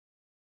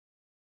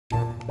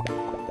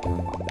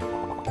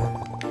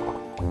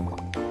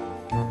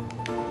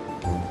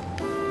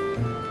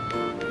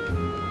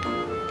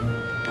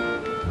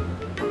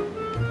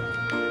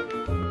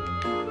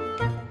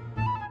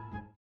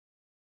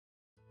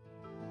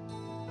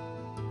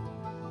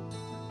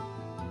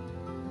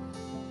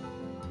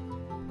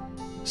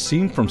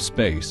Seen from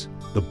space,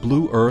 the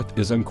blue Earth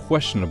is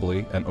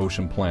unquestionably an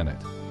ocean planet.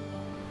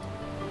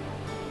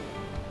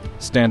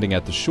 Standing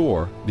at the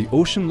shore, the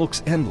ocean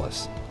looks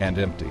endless and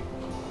empty.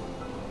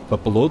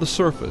 But below the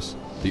surface,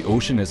 the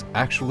ocean is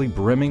actually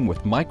brimming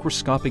with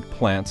microscopic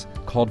plants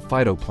called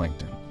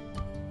phytoplankton.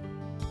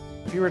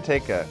 If you were to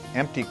take an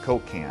empty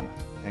Coke can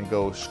and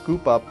go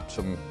scoop up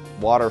some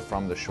water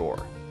from the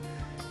shore,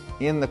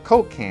 in the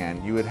Coke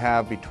can you would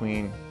have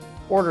between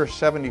order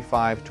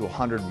 75 to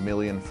 100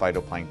 million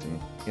phytoplankton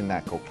in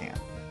that Coke can.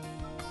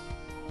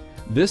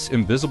 This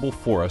invisible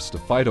forest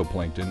of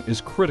phytoplankton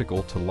is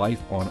critical to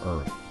life on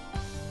Earth.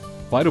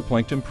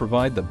 Phytoplankton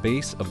provide the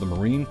base of the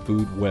marine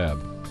food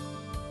web.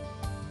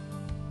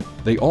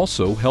 They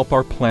also help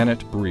our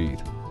planet breathe.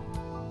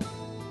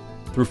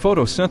 Through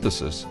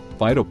photosynthesis,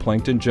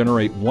 phytoplankton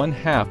generate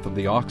 1/2 of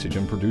the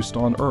oxygen produced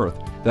on Earth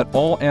that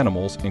all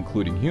animals,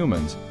 including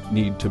humans,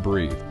 need to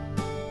breathe.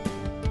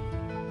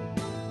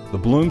 The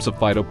blooms of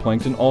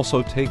phytoplankton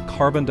also take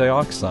carbon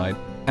dioxide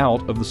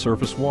out of the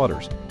surface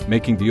waters,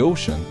 making the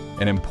ocean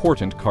an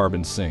important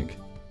carbon sink.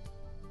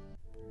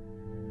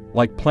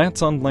 Like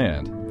plants on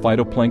land,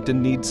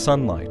 phytoplankton need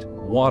sunlight,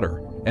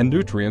 water, and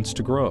nutrients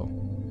to grow.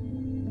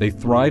 They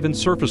thrive in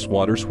surface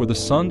waters where the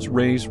sun's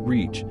rays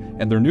reach,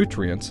 and their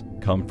nutrients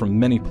come from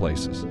many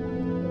places.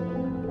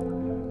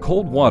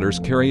 Cold waters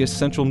carry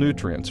essential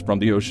nutrients from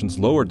the ocean's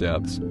lower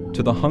depths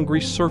to the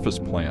hungry surface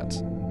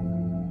plants.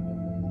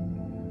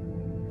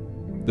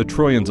 The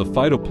trillions of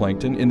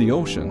phytoplankton in the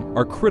ocean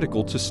are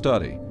critical to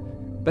study.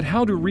 But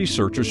how do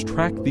researchers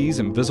track these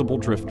invisible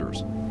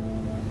drifters?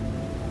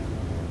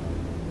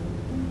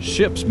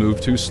 Ships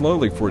move too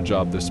slowly for a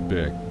job this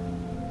big,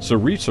 so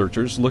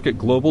researchers look at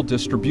global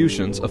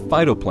distributions of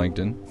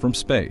phytoplankton from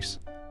space.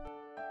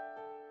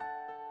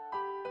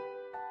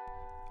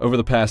 Over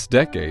the past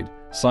decade,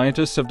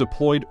 scientists have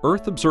deployed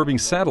Earth-observing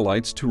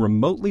satellites to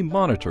remotely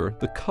monitor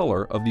the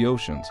color of the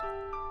oceans.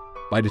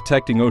 By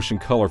detecting ocean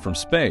color from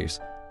space,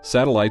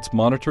 satellites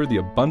monitor the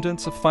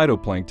abundance of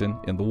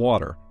phytoplankton in the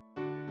water.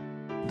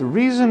 The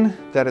reason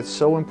that it's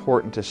so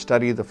important to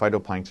study the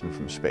phytoplankton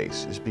from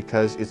space is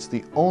because it's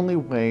the only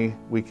way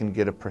we can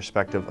get a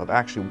perspective of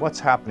actually what's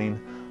happening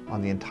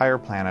on the entire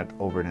planet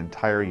over an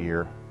entire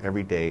year,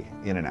 every day,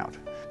 in and out.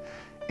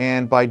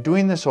 And by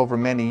doing this over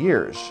many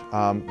years,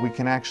 we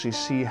can actually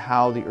see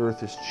how the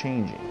Earth is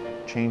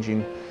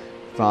changing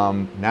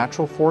from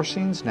natural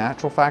forcings,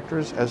 natural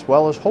factors, as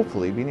well as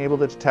hopefully being able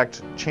to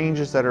detect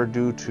changes that are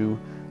due to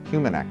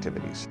human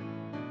activities.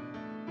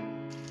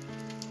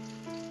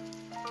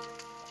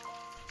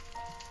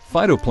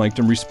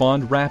 Phytoplankton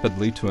respond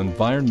rapidly to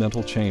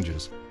environmental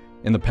changes.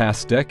 In the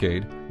past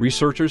decade,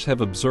 researchers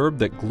have observed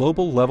that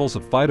global levels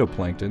of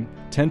phytoplankton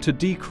tend to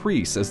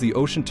decrease as the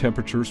ocean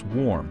temperatures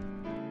warm.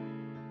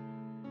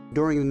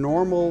 During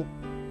normal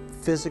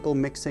physical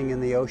mixing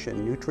in the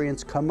ocean,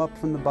 nutrients come up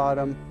from the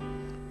bottom,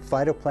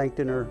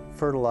 phytoplankton are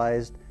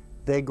fertilized,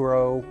 they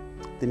grow,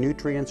 the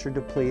nutrients are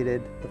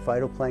depleted, the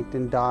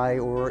phytoplankton die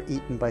or are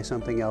eaten by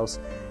something else,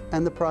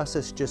 and the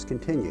process just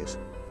continues.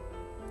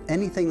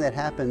 Anything that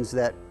happens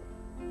that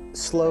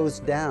slows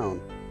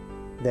down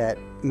that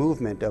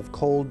movement of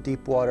cold,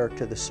 deep water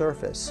to the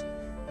surface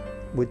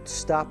would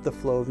stop the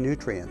flow of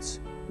nutrients,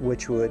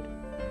 which would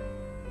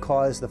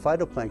cause the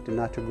phytoplankton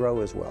not to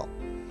grow as well.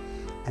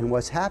 And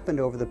what's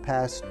happened over the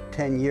past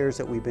 10 years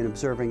that we've been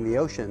observing the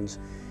oceans,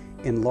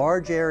 in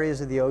large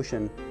areas of the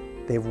ocean,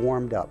 they've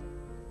warmed up.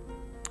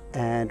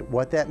 And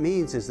what that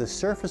means is the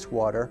surface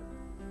water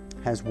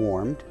has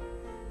warmed,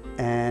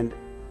 and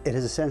it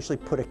has essentially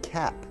put a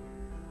cap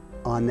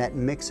on that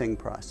mixing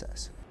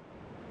process.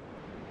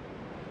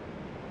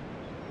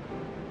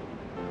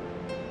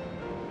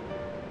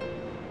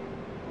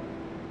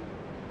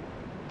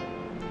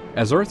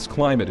 As Earth's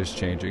climate is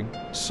changing,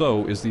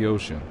 so is the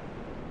ocean.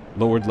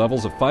 Lowered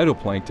levels of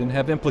phytoplankton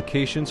have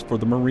implications for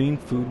the marine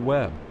food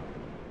web.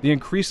 The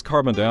increased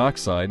carbon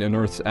dioxide in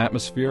Earth's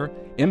atmosphere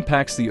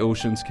impacts the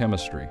ocean's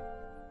chemistry.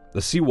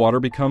 The seawater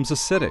becomes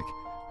acidic,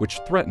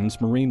 which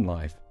threatens marine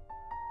life.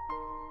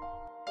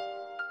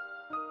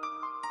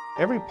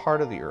 Every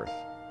part of the Earth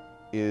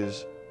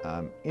is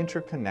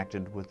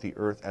interconnected with the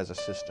Earth as a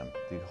system,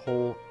 the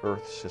whole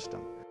Earth system.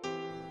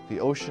 The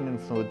ocean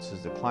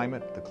influences the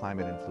climate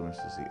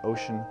influences the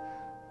ocean,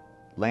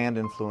 land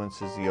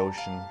influences the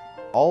ocean.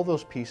 All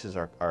those pieces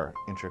are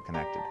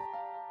interconnected.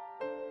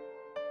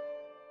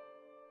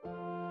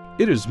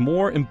 It is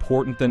more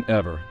important than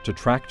ever to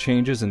track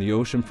changes in the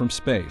ocean from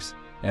space,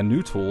 and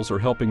new tools are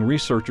helping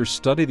researchers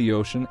study the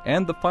ocean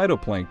and the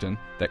phytoplankton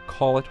that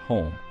call it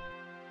home.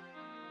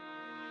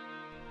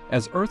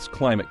 As Earth's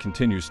climate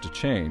continues to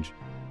change,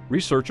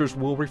 researchers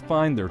will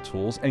refine their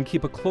tools and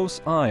keep a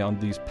close eye on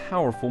these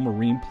powerful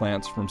marine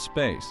plants from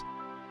space.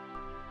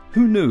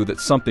 Who knew that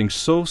something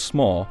so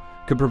small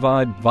could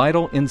provide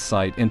vital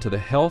insight into the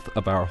health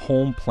of our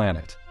home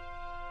planet?